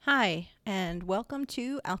Hi, and welcome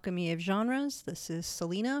to Alchemy of Genres. This is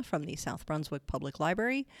Selena from the South Brunswick Public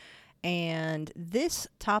Library, and this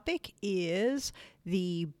topic is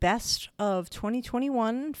the best of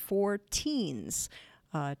 2021 for teens,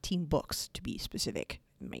 teen books to be specific.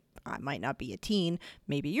 I might not be a teen,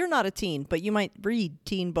 maybe you're not a teen, but you might read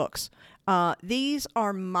teen books. These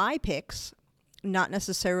are my picks, not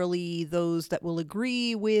necessarily those that will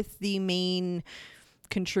agree with the main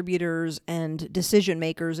contributors and decision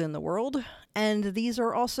makers in the world. And these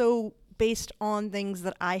are also based on things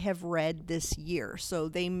that I have read this year. So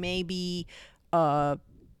they may be a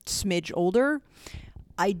smidge older.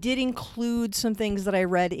 I did include some things that I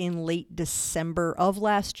read in late December of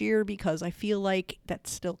last year because I feel like that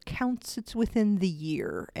still counts. It's within the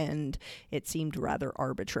year, and it seemed rather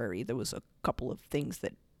arbitrary. There was a couple of things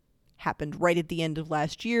that happened right at the end of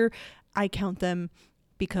last year. I count them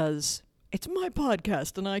because it's my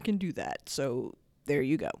podcast and I can do that. So there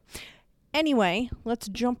you go. Anyway, let's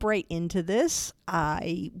jump right into this.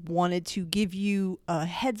 I wanted to give you a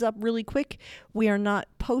heads up really quick. We are not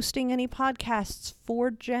posting any podcasts for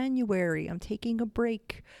January. I'm taking a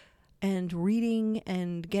break and reading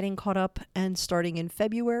and getting caught up, and starting in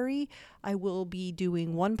February, I will be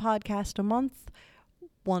doing one podcast a month,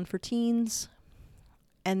 one for teens,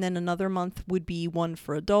 and then another month would be one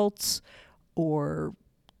for adults, or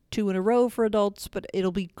 2 in a row for adults, but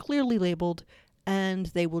it'll be clearly labeled, and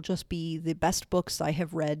they will just be the best books I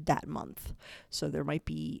have read that month. So there might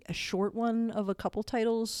be a short one of a couple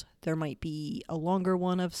titles, there might be a longer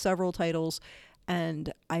one of several titles,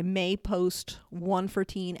 and I may post one for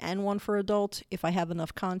teen and one for adult if I have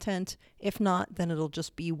enough content. If not, then it'll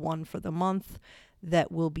just be one for the month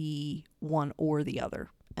that will be one or the other,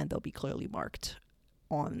 and they'll be clearly marked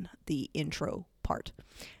on the intro part.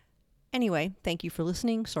 Anyway, thank you for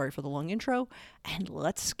listening. Sorry for the long intro, and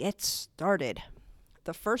let's get started.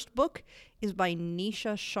 The first book is by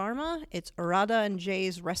Nisha Sharma. It's Radha and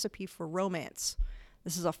Jay's Recipe for Romance.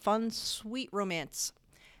 This is a fun, sweet romance.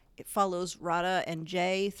 It follows Radha and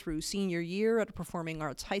Jay through senior year at a performing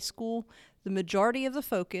arts high school. The majority of the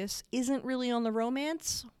focus isn't really on the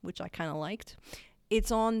romance, which I kind of liked.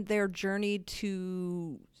 It's on their journey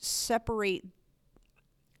to separate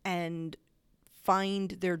and find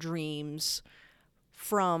their dreams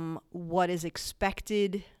from what is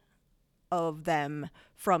expected of them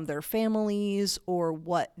from their families, or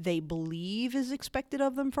what they believe is expected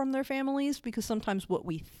of them from their families, because sometimes what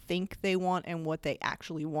we think they want and what they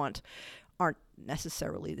actually want aren't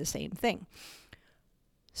necessarily the same thing.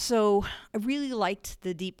 So I really liked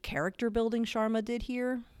the deep character building Sharma did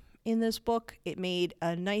here in this book. It made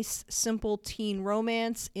a nice, simple teen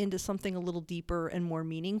romance into something a little deeper and more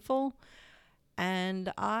meaningful,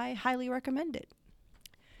 and I highly recommend it.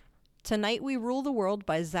 Tonight We Rule the World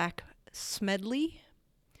by Zach Smedley.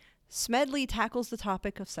 Smedley tackles the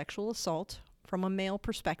topic of sexual assault from a male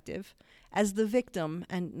perspective as the victim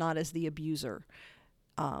and not as the abuser.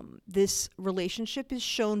 This relationship is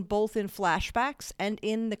shown both in flashbacks and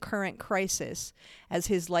in the current crisis, as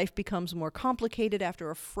his life becomes more complicated after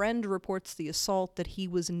a friend reports the assault that he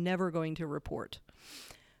was never going to report.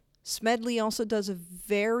 Smedley also does a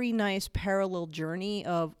very nice parallel journey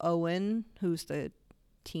of Owen, who's the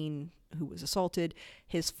teen who was assaulted,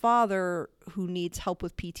 his father who needs help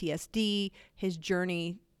with PTSD, his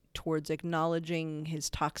journey towards acknowledging his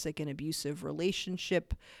toxic and abusive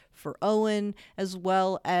relationship for Owen, as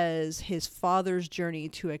well as his father's journey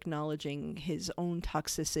to acknowledging his own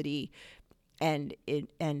toxicity and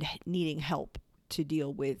needing help to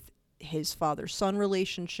deal with his father-son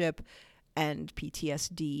relationship and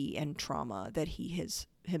PTSD and trauma that he has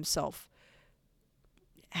himself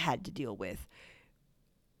had to deal with.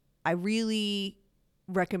 I really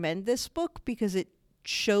recommend this book because it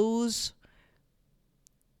shows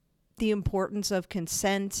the importance of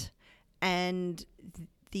consent and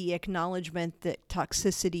the acknowledgement that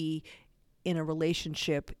toxicity in a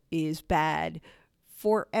relationship is bad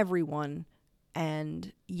for everyone.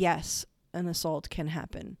 And yes, an assault can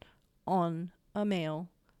happen on a male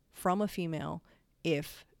from a female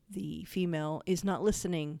if the female is not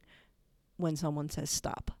listening when someone says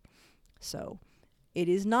stop. So it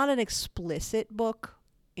is not an explicit book,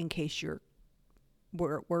 in case you're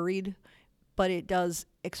worried, but it does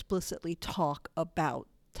explicitly talk about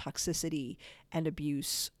toxicity and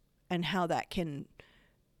abuse and how that can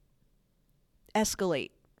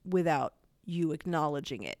escalate without you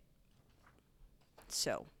acknowledging it.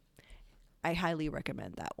 So I highly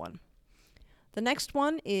recommend that one. The next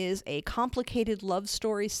one is A Complicated Love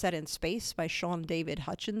Story Set in Space by Sean David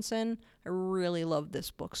Hutchinson. I really love this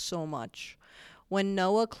book so much. When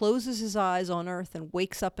Noah closes his eyes on Earth and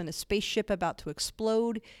wakes up in a spaceship about to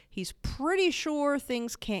explode, he's pretty sure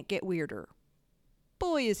things can't get weirder.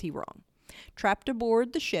 Boy, is he wrong. Trapped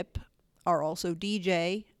aboard the ship are also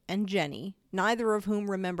DJ and Jenny, neither of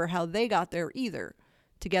whom remember how they got there either.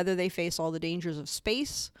 Together they face all the dangers of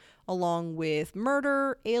space, along with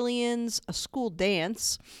murder, aliens, a school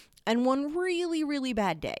dance, and one really, really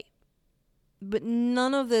bad day. But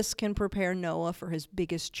none of this can prepare Noah for his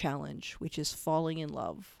biggest challenge, which is falling in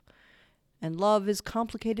love. And love is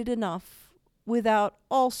complicated enough without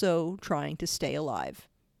also trying to stay alive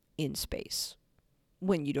in space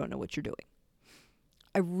when you don't know what you're doing.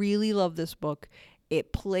 I really love this book.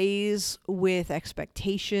 It plays with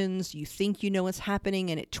expectations. You think you know what's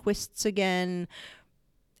happening and it twists again.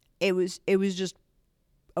 It was just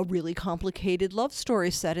a really complicated love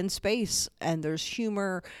story set in space, and there's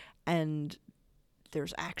humor and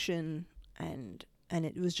there's action, and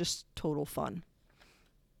it was just total fun.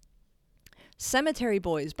 Cemetery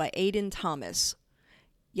Boys by Aidan Thomas.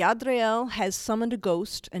 Yadriel has summoned a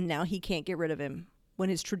ghost, and now he can't get rid of him. When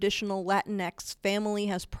his traditional Latinx family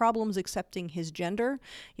has problems accepting his gender,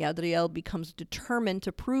 Yadriel becomes determined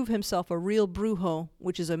to prove himself a real brujo,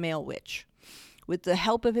 which is a male witch. With the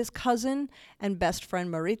help of his cousin and best friend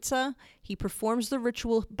Maritza, he performs the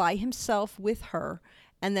ritual by himself with her,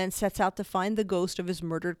 and then sets out to find the ghost of his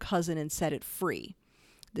murdered cousin and set it free.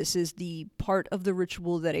 This is the part of the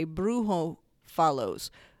ritual that a brujo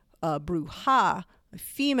follows. A bruja, a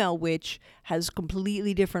female witch, has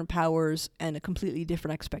completely different powers and a completely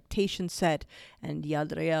different expectation set, and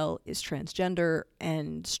Yadriel is transgender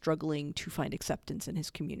and struggling to find acceptance in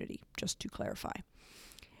his community, just to clarify.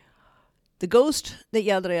 The ghost that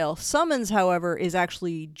Yadriel summons, however, is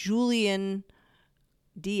actually Julian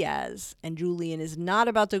Diaz, and Julian is not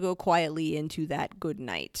about to go quietly into that good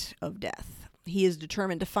night of death. He is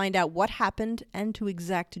determined to find out what happened and to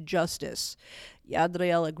exact justice.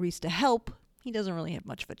 Yadriel agrees to help. He doesn't really have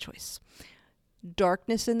much of a choice.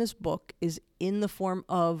 Darkness in this book is in the form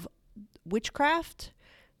of witchcraft,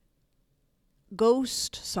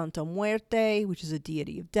 ghost, Santa Muerte, which is a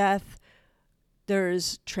deity of death.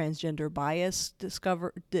 There's transgender bias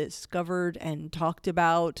discovered and talked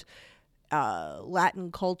about. Latin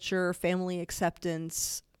culture, family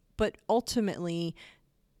acceptance, but ultimately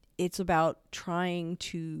it's about trying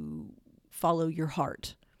to follow your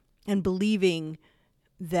heart and believing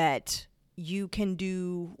that you can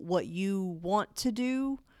do what you want to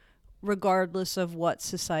do regardless of what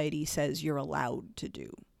society says you're allowed to do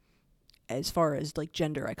as far as like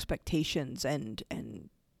gender expectations and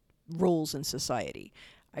roles in society.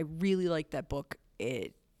 I really liked that book.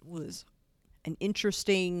 It was an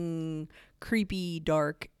interesting, creepy,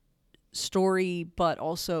 dark story, but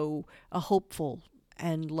also a hopeful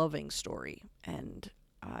and loving story, and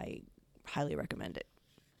I highly recommend it.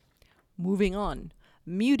 Moving on,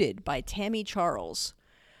 Muted by Tammy Charles.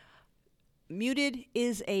 Muted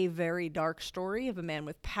is a very dark story of a man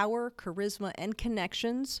with power, charisma, and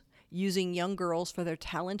connections, using young girls for their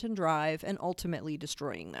talent and drive, and ultimately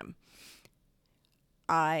destroying them.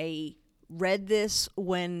 I read this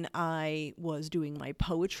when I was doing my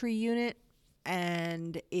poetry unit,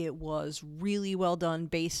 and it was really well done,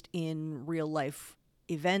 based in real life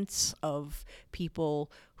events of people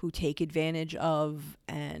who take advantage of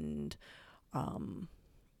and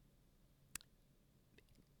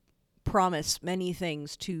promise many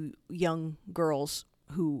things to young girls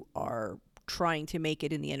who are trying to make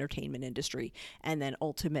it in the entertainment industry, and then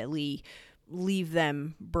ultimately leave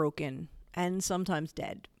them broken and sometimes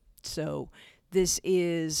dead. So this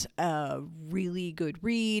is a really good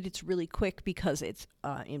read. It's really quick because it's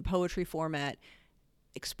in poetry format,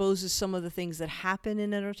 exposes some of the things that happen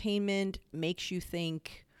in entertainment, makes you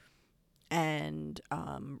think, and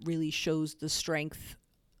really shows the strength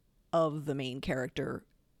of the main character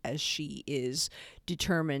as she is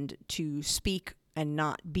determined to speak and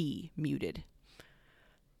not be muted.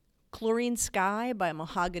 Chlorine Sky by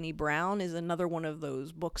Mahogany Brown is another one of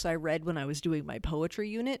those books I read when I was doing my poetry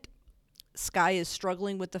unit. Sky is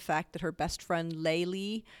struggling with the fact that her best friend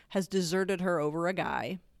Laylee has deserted her over a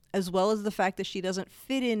guy, as well as the fact that she doesn't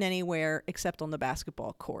fit in anywhere except on the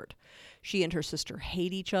basketball court. She and her sister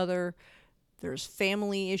hate each other. There's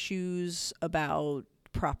family issues about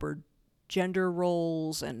proper gender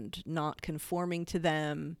roles and not conforming to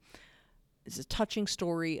them. It's a touching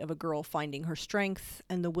story of a girl finding her strength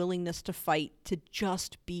and the willingness to fight to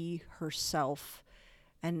just be herself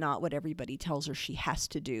and not what everybody tells her she has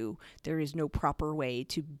to do. There is no proper way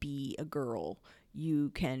to be a girl. You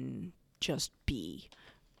can just be.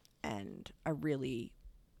 And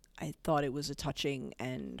I thought it was a touching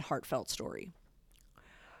and heartfelt story.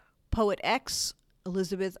 Poet X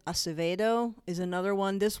Elizabeth Acevedo is another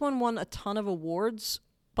one. This one won a ton of awards,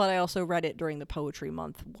 but I also read it during the Poetry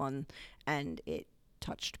Month one, and it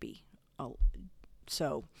touched me.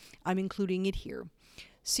 So I'm including it here.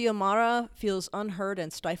 Xiomara feels unheard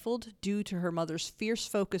and stifled due to her mother's fierce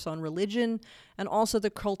focus on religion and also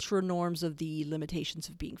the cultural norms of the limitations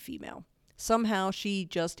of being female. Somehow she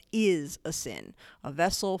just is a sin, a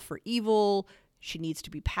vessel for evil. She needs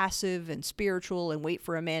to be passive and spiritual and wait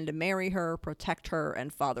for a man to marry her, protect her,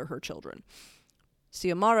 and father her children.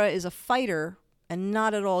 Xiomara is a fighter and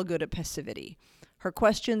not at all good at passivity. Her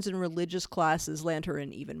questions in religious classes land her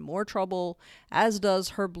in even more trouble, as does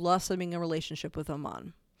her blossoming relationship with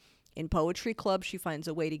Aman. In Poetry Club, she finds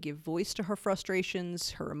a way to give voice to her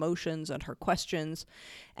frustrations, her emotions, and her questions,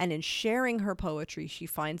 and in sharing her poetry, she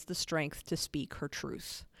finds the strength to speak her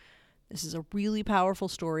truth. This is a really powerful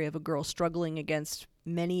story of a girl struggling against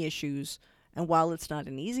many issues, and while it's not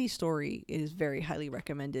an easy story, it is very highly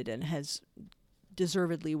recommended and has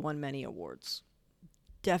deservedly won many awards.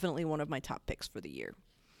 Definitely one of my top picks for the year.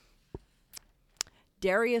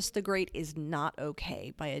 Darius the Great is Not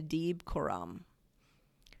Okay by Adib Khorram.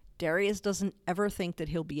 Darius doesn't ever think that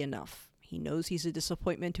he'll be enough. He knows he's a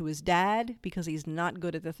disappointment to his dad because he's not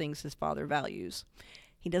good at the things his father values.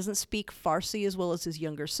 He doesn't speak Farsi as well as his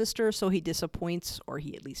younger sister, so he disappoints, or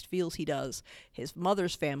he at least feels he does, his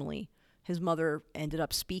mother's family. His mother ended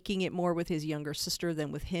up speaking it more with his younger sister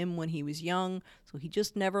than with him when he was young, so he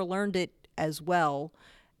just never learned it as well.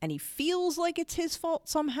 And he feels like it's his fault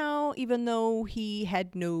somehow, even though he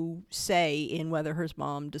had no say in whether his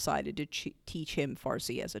mom decided to teach him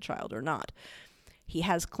Farsi as a child or not. He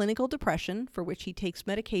has clinical depression, for which he takes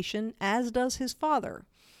medication, as does his father.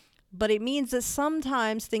 But it means that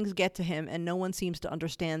sometimes things get to him and no one seems to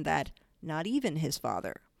understand that, not even his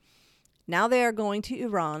father. Now they are going to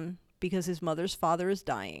Iran because his mother's father is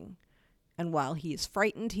dying. And while he is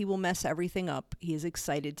frightened he will mess everything up, he is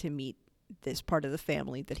excited to meet this part of the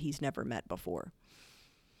family that he's never met before.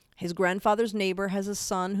 His grandfather's neighbor has a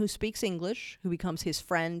son who speaks English, who becomes his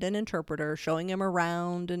friend and interpreter, showing him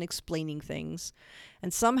around and explaining things.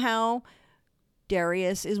 And somehow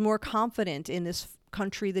Darius is more confident in this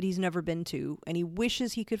country that he's never been to, and he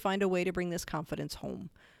wishes he could find a way to bring this confidence home.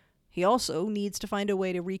 He also needs to find a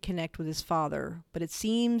way to reconnect with his father, but it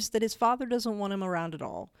seems that his father doesn't want him around at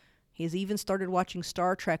all. He has even started watching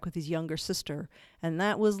Star Trek with his younger sister, and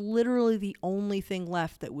that was literally the only thing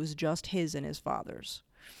left that was just his and his father's.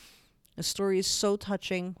 The story is so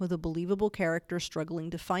touching, with a believable character struggling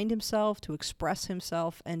to find himself, to express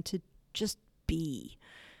himself, and to just be.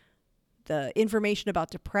 The information about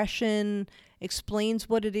depression explains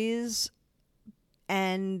what it is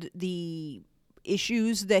and the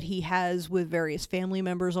issues that he has with various family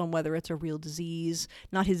members on whether it's a real disease,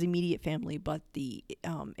 not his immediate family, but the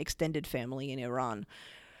extended family in Iran.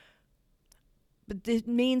 But the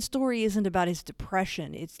main story isn't about his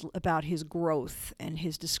depression. It's about his growth and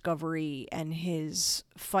his discovery and his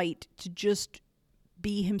fight to just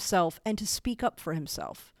be himself and to speak up for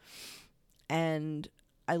himself. And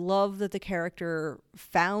I love that the character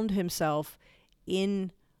found himself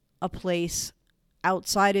in a place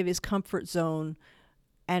outside of his comfort zone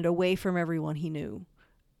and away from everyone he knew.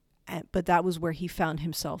 But that was where he found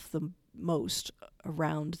himself the most,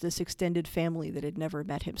 around this extended family that had never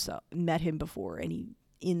met him before. And he,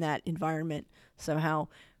 in that environment, somehow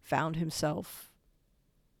found himself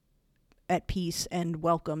at peace and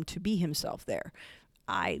welcome to be himself there.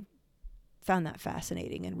 I found that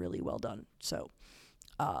fascinating and really well done. So,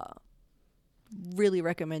 really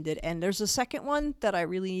recommend it. And there's a second one that I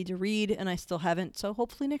really need to read and I still haven't, so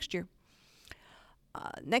hopefully next year.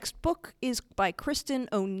 Next book is by Kristen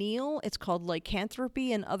O'Neill. It's called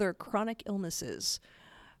Lycanthropy and Other Chronic Illnesses.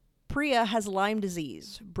 Priya has Lyme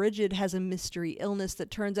disease. Bridget has a mystery illness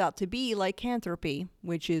that turns out to be lycanthropy,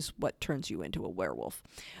 which is what turns you into a werewolf.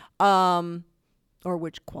 Or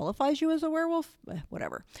which qualifies you as a werewolf?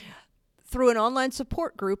 Whatever. Through an online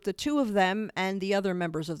support group, the two of them and the other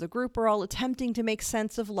members of the group are all attempting to make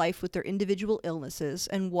sense of life with their individual illnesses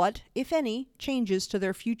and what, if any, changes to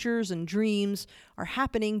their futures and dreams are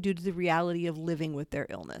happening due to the reality of living with their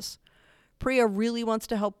illness. Priya really wants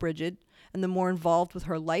to help Bridget, and the more involved with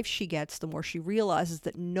her life she gets, the more she realizes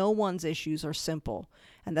that no one's issues are simple,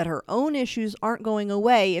 and that her own issues aren't going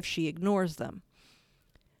away if she ignores them.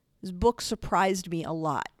 This book surprised me a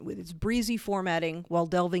lot with its breezy formatting while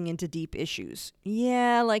delving into deep issues.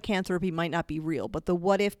 Yeah, lycanthropy might not be real, but the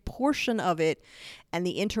what-if portion of it and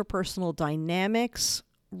the interpersonal dynamics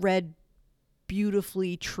read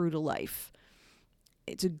beautifully true to life.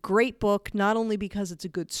 It's a great book, not only because it's a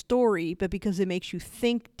good story, but because it makes you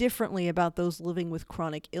think differently about those living with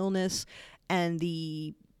chronic illness and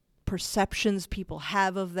the perceptions people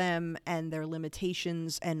have of them and their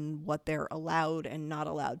limitations and what they're allowed and not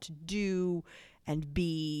allowed to do and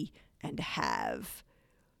be and have.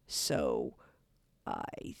 So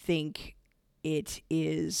I think it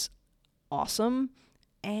is awesome,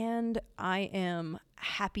 and I am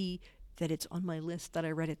happy that it's on my list that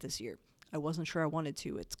I read it this year. I wasn't sure I wanted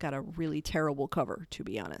to. It's got a really terrible cover, to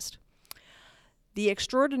be honest. The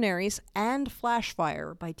Extraordinaries and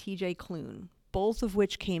Flashfire by T.J. Klune, both of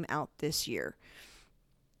which came out this year.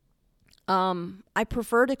 I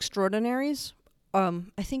preferred Extraordinaries. I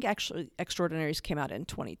think actually Extraordinaries came out in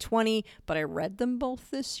 2020, but I read them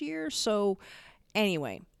both this year. So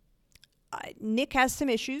anyway, Nick has some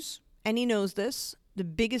issues, and he knows this. The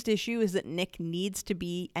biggest issue is that Nick needs to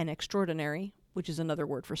be an extraordinary, which is another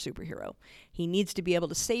word for superhero. He needs to be able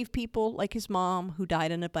to save people like his mom, who died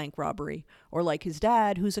in a bank robbery, or like his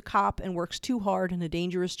dad, who's a cop and works too hard in a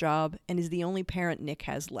dangerous job and is the only parent Nick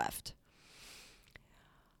has left.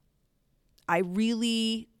 I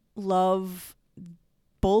really love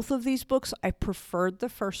both of these books. I preferred the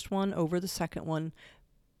first one over the second one,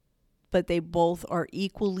 but they both are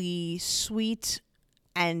equally sweet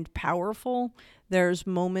and powerful. There's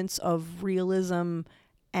moments of realism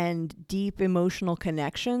and deep emotional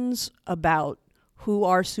connections about who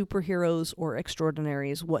are superheroes or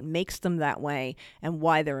extraordinaries, what makes them that way, and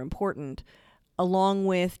why they're important, along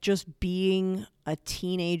with just being a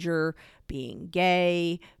teenager, being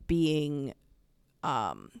gay, being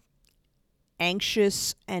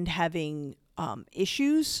anxious, and having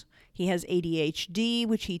issues. He has ADHD,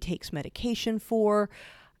 which he takes medication for,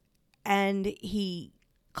 and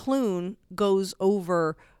Klune goes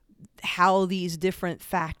over how these different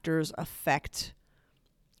factors affect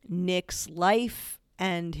Nick's life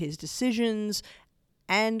and his decisions,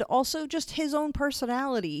 and also just his own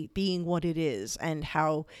personality being what it is, and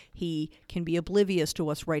how he can be oblivious to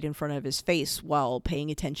what's right in front of his face while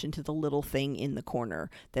paying attention to the little thing in the corner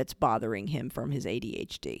that's bothering him from his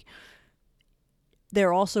ADHD.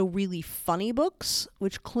 They're also really funny books,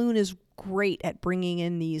 which Klune is great at bringing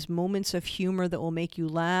in these moments of humor that will make you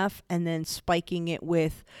laugh and then spiking it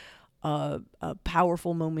with a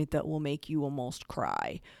powerful moment that will make you almost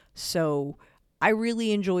cry. So I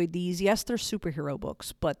really enjoyed these. Yes, they're superhero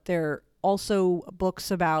books, but they're also books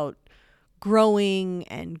about growing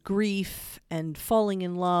and grief and falling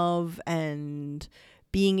in love and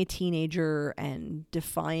being a teenager and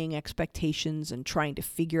defying expectations and trying to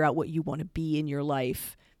figure out what you want to be in your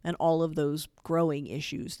life and all of those growing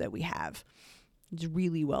issues that we have. It's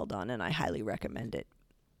really well done, and I highly recommend it.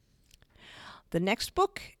 The next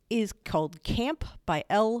book is called Camp by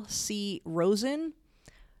L.C. Rosen.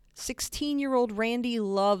 16-year-old Randy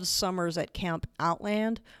loves summers at Camp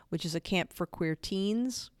Outland, which is a camp for queer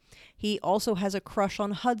teens. He also has a crush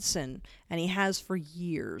on Hudson, and he has for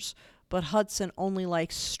years. But Hudson only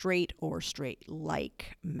likes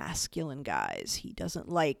straight-like masculine guys. He doesn't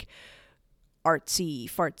like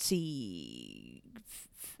artsy, fartsy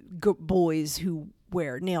boys who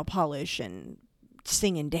wear nail polish and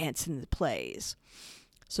sing and dance in the plays.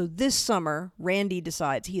 So this summer, Randy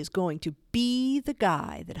decides he is going to be the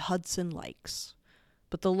guy that Hudson likes.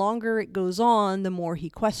 But the longer it goes on, the more he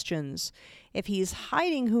questions. If he is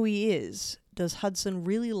hiding who he is, does Hudson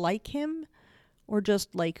really like him, or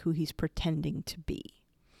just like who he's pretending to be?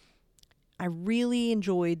 I really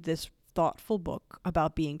enjoyed this thoughtful book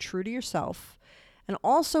about being true to yourself and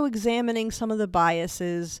also examining some of the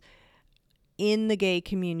biases in the gay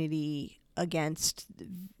community against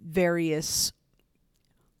various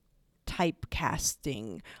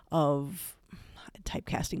typecasting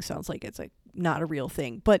sounds like it's not a real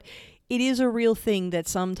thing, but it is a real thing that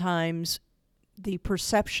sometimes the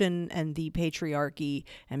perception and the patriarchy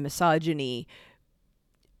and misogyny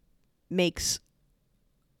makes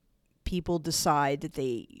people decide that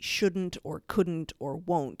they shouldn't or couldn't or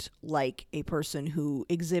won't like a person who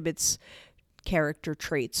exhibits character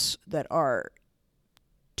traits that are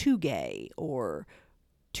too gay or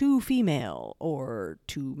too female or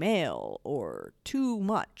too male or too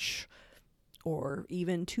much or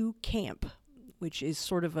even too camp, which is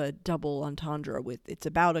sort of a double entendre with it's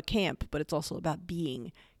about a camp, but it's also about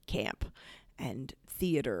being camp and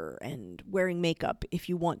theater and wearing makeup if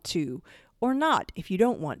you want to or not if you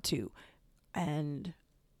don't want to. And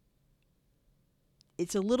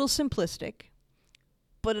it's a little simplistic,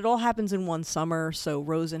 but it all happens in one summer, so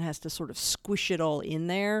Rosen has to sort of squish it all in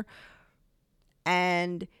there.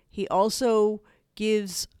 And he also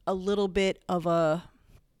gives a little bit of a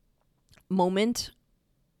moment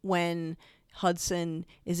when Hudson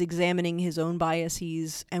is examining his own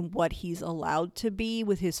biases and what he's allowed to be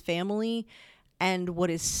with his family and what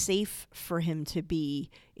is safe for him to be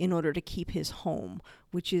in order to keep his home,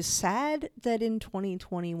 which is sad that in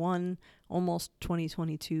 2021, almost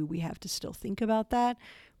 2022, we have to still think about that.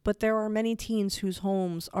 But there are many teens whose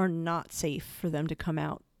homes are not safe for them to come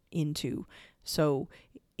out into. So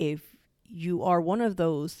if you are one of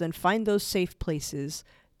those, then find those safe places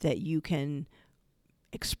that you can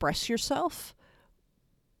express yourself,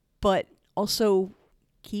 but also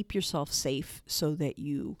keep yourself safe so that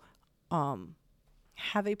you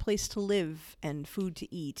have a place to live and food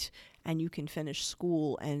to eat, and you can finish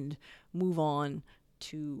school and move on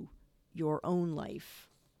to your own life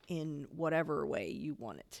in whatever way you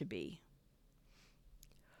want it to be.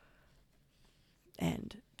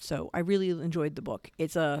 And so I really enjoyed the book.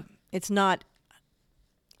 It's not as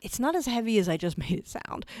heavy as I just made it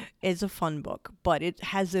sound. It's a fun book, but it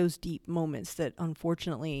has those deep moments that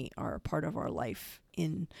unfortunately are a part of our life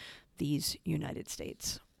in these United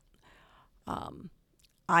States.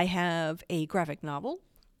 I have a graphic novel,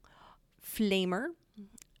 Flamer,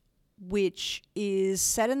 which is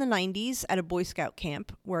set in the 90s at a Boy Scout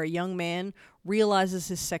camp where a young man realizes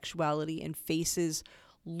his sexuality and faces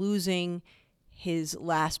losing his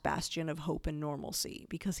last bastion of hope and normalcy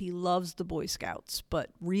because he loves the Boy Scouts,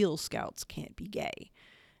 but real Scouts can't be gay.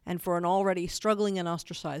 And for an already struggling and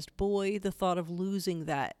ostracized boy, the thought of losing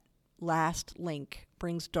that last link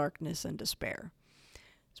brings darkness and despair.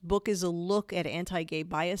 This book is a look at anti-gay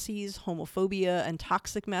biases, homophobia, and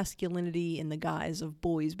toxic masculinity in the guise of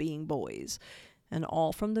boys being boys, and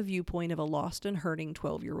all from the viewpoint of a lost and hurting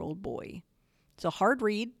 12-year-old boy. It's a hard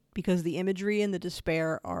read because the imagery and the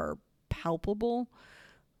despair are palpable,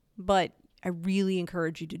 but I really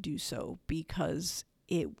encourage you to do so because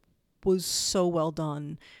it was so well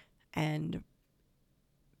done, and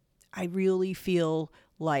I really feel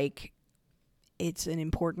like it's an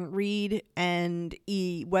important read, and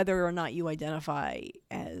whether or not you identify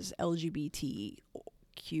as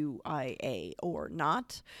LGBTQIA or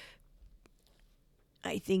not,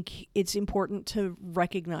 I think it's important to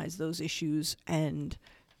recognize those issues and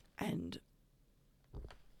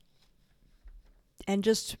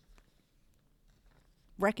just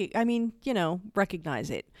recognize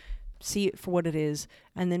it, see it for what it is,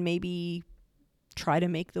 and then maybe try to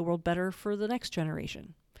make the world better for the next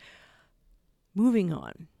generation. Moving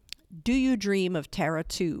on. Do You Dream of Terra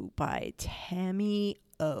 2 by Tammy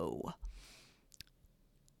O.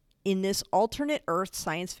 In this alternate Earth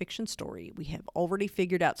science fiction story, we have already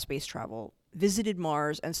figured out space travel, visited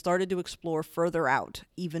Mars, and started to explore further out,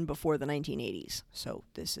 even before the 1980s. So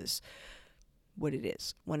this is what it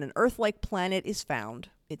is. When an Earth-like planet is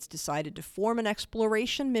found, it's decided to form an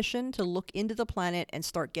exploration mission to look into the planet and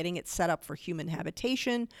start getting it set up for human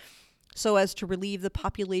habitation, so as to relieve the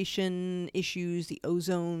population issues, the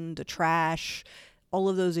ozone, the trash, all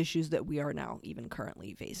of those issues that we are now even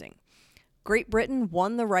currently facing. Great Britain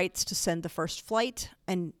won the rights to send the first flight,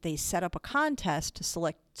 and they set up a contest to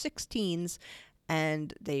select 6 teens,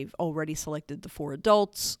 and they've already selected the 4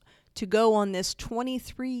 adults to go on this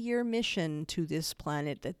 23-year mission to this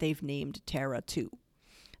planet that they've named Terra 2.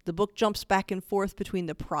 The book jumps back and forth between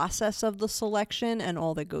the process of the selection and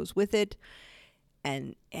all that goes with it,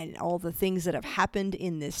 and all the things that have happened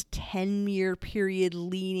in this 10-year period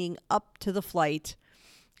leading up to the flight,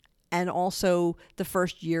 and also the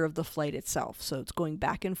first year of the flight itself. So it's going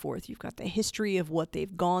back and forth. You've got the history of what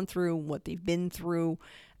they've gone through, what they've been through,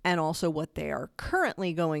 and also what they are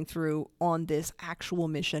currently going through on this actual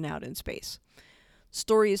mission out in space.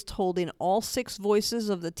 Story is told in all 6 voices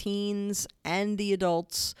of the teens and the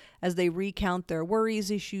adults as they recount their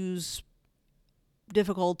worries, issues,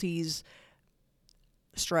 difficulties,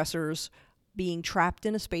 stressors, being trapped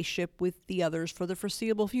in a spaceship with the others for the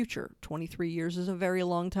foreseeable future. 23 years is a very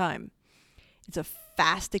long time. It's a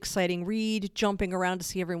fast, exciting read, jumping around to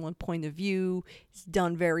see everyone's point of view. It's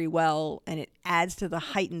done very well, and it adds to the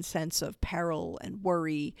heightened sense of peril and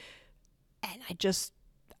worry. And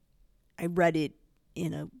I read it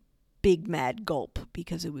in a big mad gulp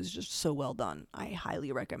because it was just so well done. I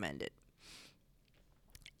highly recommend it.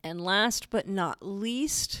 And last but not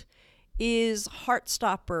least is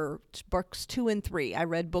Heartstopper, books 2 and 3. I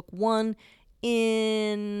read book 1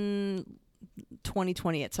 in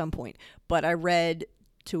 2020 at some point, but I read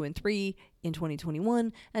 2 and 3 in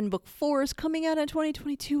 2021, and book 4 is coming out in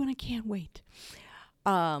 2022, and I can't wait.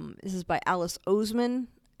 This is by Alice Oseman,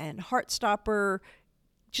 and Heartstopper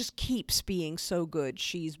just keeps being so good.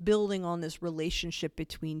 She's building on this relationship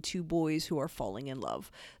between 2 boys who are falling in love.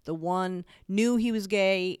 The one knew he was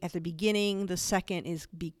gay at the beginning. The second is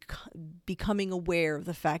becoming aware of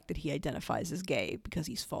the fact that he identifies as gay because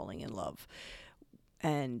he's falling in love.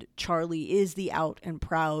 and Charlie is the out and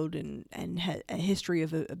proud and a history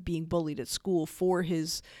of being bullied at school for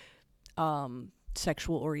his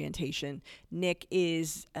sexual orientation. Nick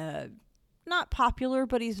is not popular,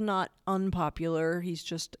 but he's not unpopular.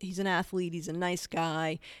 He's an athlete, he's a nice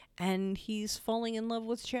guy, and he's falling in love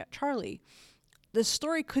with Charlie. The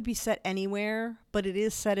story could be set anywhere, but it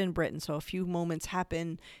is set in Britain, so a few moments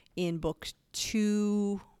happen in book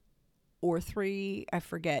 2 or 3, I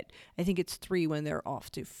forget. I think it's 3 when they're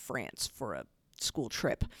off to France for a school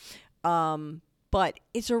trip. But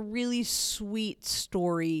it's a really sweet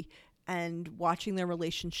story, and watching their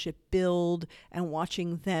relationship build and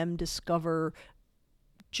watching them discover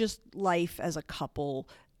just life as a couple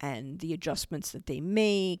and the adjustments that they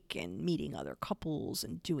make and meeting other couples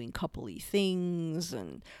and doing coupley things,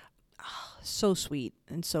 and so sweet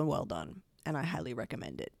and so well done, and I highly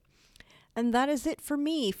recommend it. And that is it for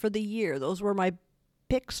me for the year. Those were my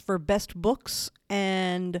picks for best books,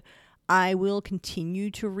 and I will continue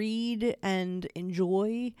to read and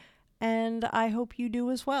enjoy, and I hope you do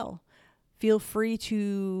as well. Feel free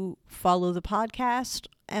to follow the podcast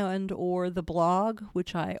and or the blog,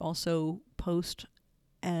 which I also post,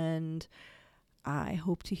 and I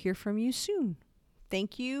hope to hear from you soon.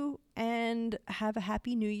 Thank you, and have a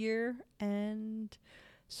happy new year, and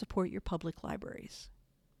support your public libraries.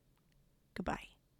 Goodbye.